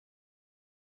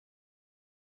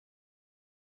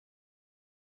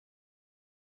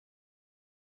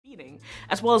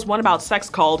as well as one about sex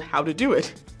called How to Do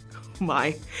It.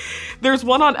 My. There's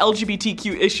one on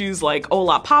LGBTQ issues like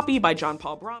Hola Papi by John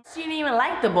Paul Brom. She didn't even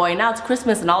like the boy. Now it's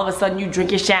Christmas and all of a sudden you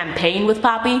drinking champagne with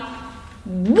Papi?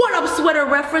 What up, sweater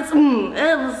reference?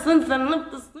 Ever since I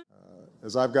left the...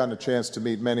 As I've gotten a chance to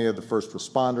meet many of the first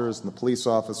responders and the police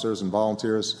officers and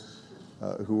volunteers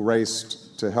who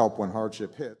raced to help when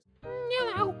hardship hit.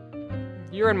 Hello.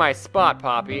 You're in my spot,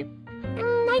 Papi.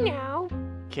 I know.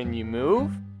 Can you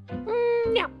move?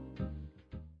 No.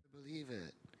 Believe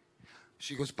it.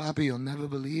 She goes, Papi, you'll never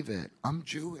believe it. I'm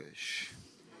Jewish.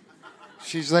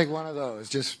 She's like one of those,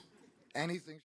 just anything.